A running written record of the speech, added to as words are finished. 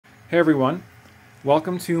Hey everyone,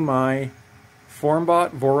 welcome to my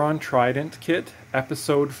FORMBOT Voron Trident kit,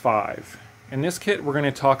 episode 5. In this kit we're going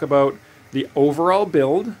to talk about the overall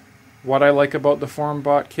build, what I like about the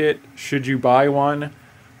FORMBOT kit, should you buy one.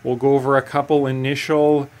 We'll go over a couple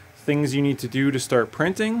initial things you need to do to start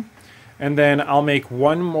printing, and then I'll make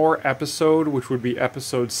one more episode, which would be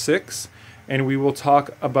episode 6, and we will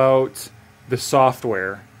talk about the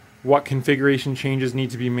software. What configuration changes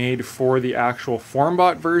need to be made for the actual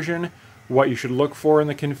FORMBOT version, what you should look for in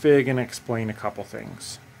the config, and explain a couple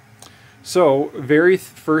things. So, very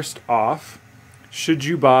first off, should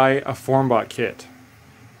you buy a FORMBOT kit?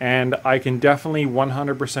 And I can definitely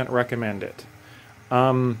 100% recommend it.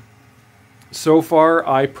 So far,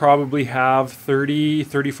 I probably have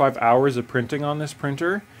 35 hours of printing on this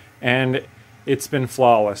printer, and it's been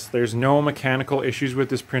flawless. There's no mechanical issues with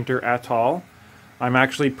this printer at all. I'm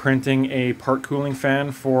actually printing a part cooling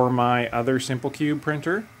fan for my other Simple Cube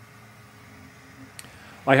printer.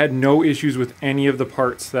 I had no issues with any of the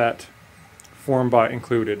parts that FORMBOT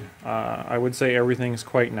included. I would say everything's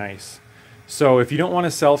quite nice. So if you don't want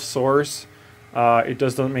to self-source, it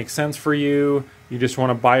doesn't make sense for you, you just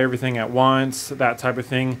want to buy everything at once, that type of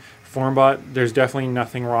thing, FORMBOT, there's definitely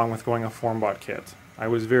nothing wrong with going a FORMBOT kit. I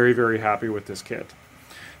was very, very happy with this kit.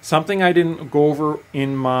 Something I didn't go over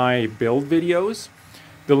in my build videos,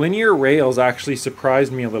 the linear rails actually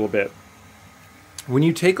surprised me a little bit. When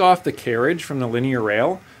you take off the carriage from the linear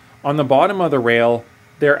rail, on the bottom of the rail,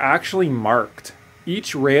 they're actually marked.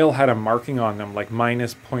 Each rail had a marking on them, like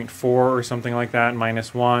minus 0.4 or something like that,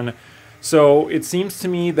 -1. So it seems to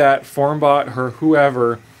me that FORMBOT or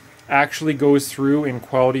whoever actually goes through and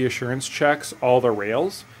quality assurance checks all the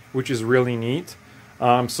rails, which is really neat.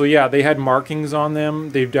 So yeah, they had markings on them.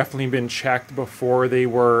 They've definitely been checked before they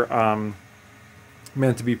were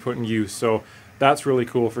meant to be put in use. So that's really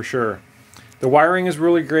cool for sure. The wiring is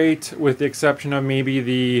really great, with the exception of maybe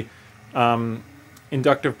the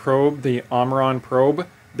inductive probe, the Omron probe.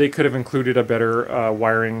 They could have included a better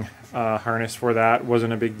wiring harness for that.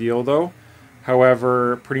 Wasn't a big deal though.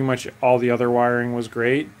 However, pretty much all the other wiring was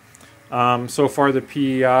great. So far the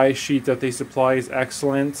PEI sheet that they supply is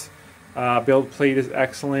excellent. Build plate is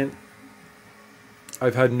excellent.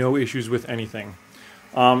 I've had no issues with anything.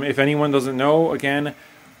 If anyone doesn't know, again,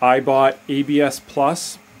 I bought ABS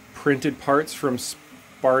Plus printed parts from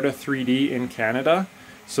Sparta 3D in Canada.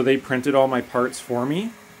 So they printed all my parts for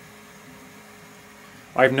me.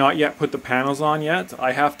 I've not yet put the panels on yet.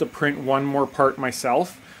 I have to print one more part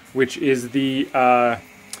myself, which is the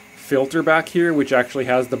filter back here, which actually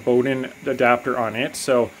has the Bowden adapter on it.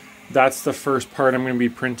 So that's the first part I'm going to be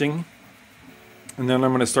printing. And then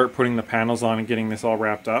I'm going to start putting the panels on and getting this all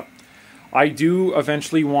wrapped up. I do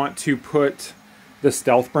eventually want to put the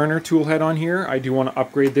Stealth Burner tool head on here. I do want to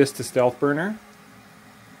upgrade this to Stealth Burner.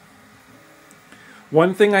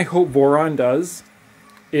 One thing I hope Voron does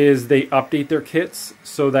is they update their kits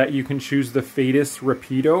so that you can choose the Fadus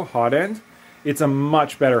Rapido hot end. It's a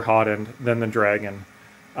much better hot end than the Dragon.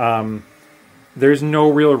 There's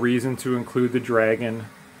no real reason to include the Dragon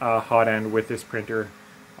hot end with this printer.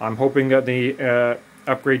 I'm hoping that they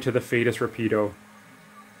upgrade to the Fadus Rapido.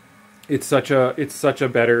 It's such a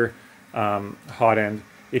better hot end.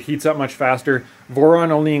 It heats up much faster. Voron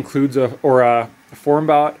only includes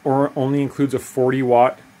FORMBOT only includes a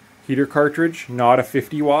 40-watt heater cartridge, not a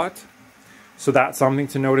 50-watt. So that's something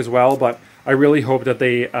to note as well. But I really hope that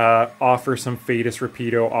they offer some Fadus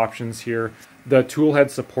Rapido options here. The toolheads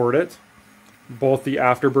support it. Both the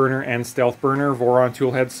Afterburner and Stealth Burner Voron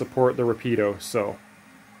toolheads support the Rapido. So,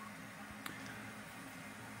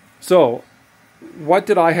 what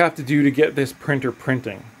did I have to do to get this printer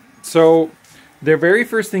printing? So, the very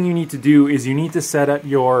first thing you need to do is you need to set up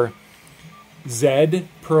your Z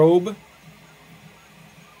probe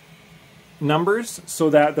numbers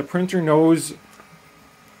so that the printer knows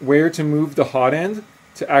where to move the hot end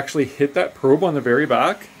to actually hit that probe on the very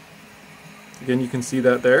back. Again, you can see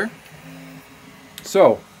that there.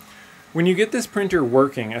 So, when you get this printer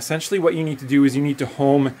working, essentially what you need to do is you need to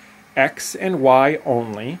home X and Y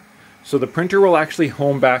only. So the printer will actually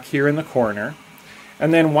home back here in the corner.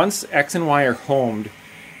 And then once X and Y are homed,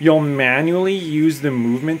 you'll manually use the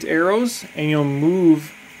movement arrows and you'll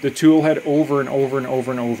move the tool head over and over and over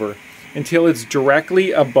and over until it's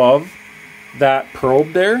directly above that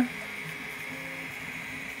probe there.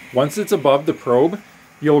 Once it's above the probe,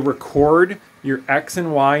 you'll record your X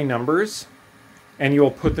and Y numbers and you'll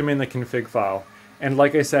put them in the config file. And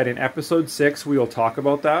like I said, in episode 6, we will talk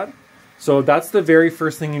about that. So that's the very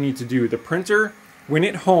first thing you need to do. The printer, when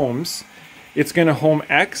it homes, it's going to home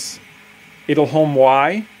X, it'll home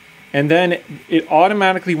Y, And then it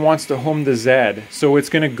automatically wants to home the Z, so it's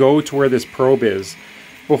going to go to where this probe is.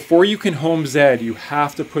 Before you can home Z, you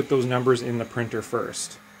have to put those numbers in the printer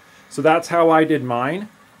first. So that's how I did mine.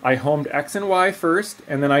 I homed X and Y first,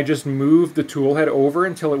 and then I just moved the tool head over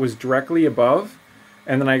until it was directly above,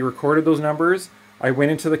 and then I recorded those numbers. I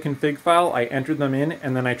went into the config file, I entered them in,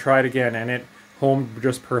 and then I tried again, and it homed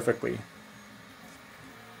just perfectly.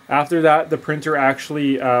 After that, the printer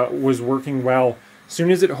actually was working well. As soon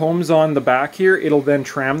as it homes on the back here, it'll then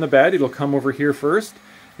tram the bed. It'll come over here first.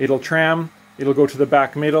 It'll tram, it'll go to the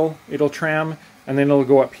back middle, it'll tram, and then it'll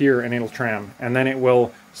go up here and it'll tram. And then it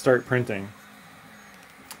will start printing.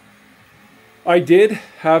 I did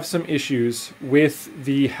have some issues with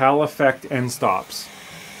the Hall effect end stops.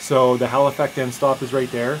 So the Hall effect end stop is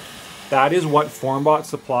right there. That is what FORMBOT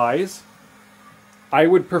supplies. I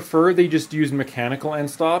would prefer they just use mechanical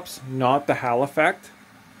end stops, not the Hall effect.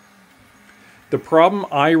 The problem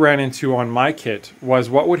I ran into on my kit was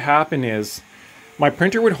what would happen is my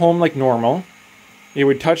printer would home like normal. It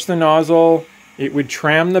would touch the nozzle, it would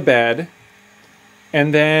tram the bed,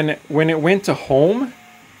 and then when it went to home,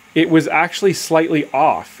 it was actually slightly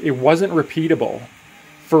off. It wasn't repeatable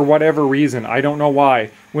for whatever reason. I don't know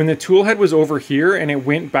why. When the tool head was over here and it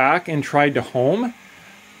went back and tried to home,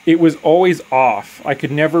 it was always off. I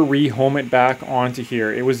could never re-home it back onto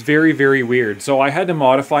here. It was very, very weird. So I had to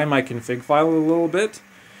modify my config file a little bit.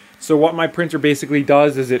 So what my printer basically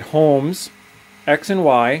does is it homes X and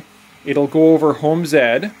Y, it'll go over home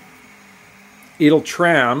Z, it'll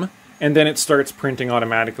tram, and then it starts printing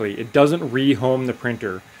automatically. It doesn't re-home the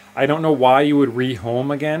printer. I don't know why you would re-home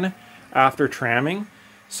again after tramming.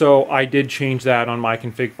 So I did change that on my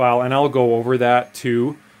config file, and I'll go over that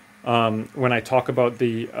too when I talk about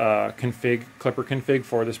the clipper config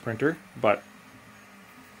for this printer. But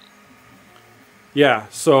yeah,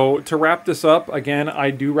 so to wrap this up, again,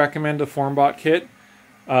 I do recommend a FORMBOT kit.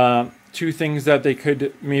 Two things that they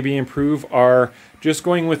could maybe improve are just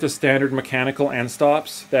going with the standard mechanical end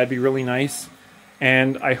stops. That'd be really nice.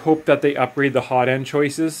 And I hope that they upgrade the hot end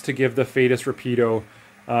choices to give the Fadus Rapido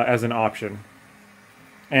as an option.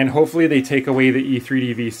 And hopefully they take away the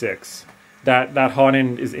E3D V6. That hot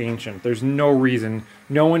end is ancient. There's no reason.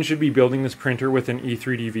 No one should be building this printer with an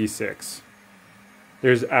E3D V6.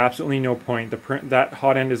 There's absolutely no point. That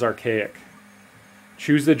hot end is archaic.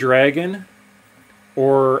 Choose the Dragon,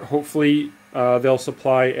 or hopefully they'll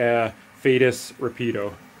supply a Fadus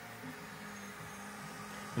Rapido.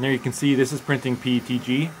 And there you can see this is printing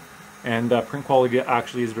PETG, and print quality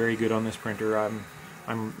actually is very good on this printer.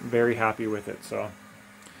 I'm very happy with it. So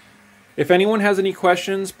if anyone has any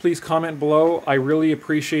questions, please comment below. I really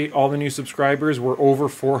appreciate all the new subscribers. We're over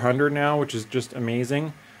 400 now, which is just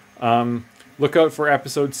amazing. Look out for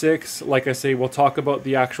episode 6. Like I say, we'll talk about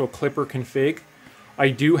the actual clipper config. I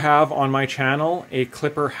do have on my channel a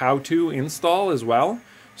clipper how-to install as well,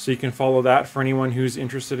 so you can follow that for anyone who's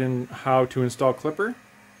interested in how to install clipper.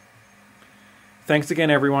 Thanks again,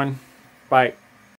 everyone. Bye.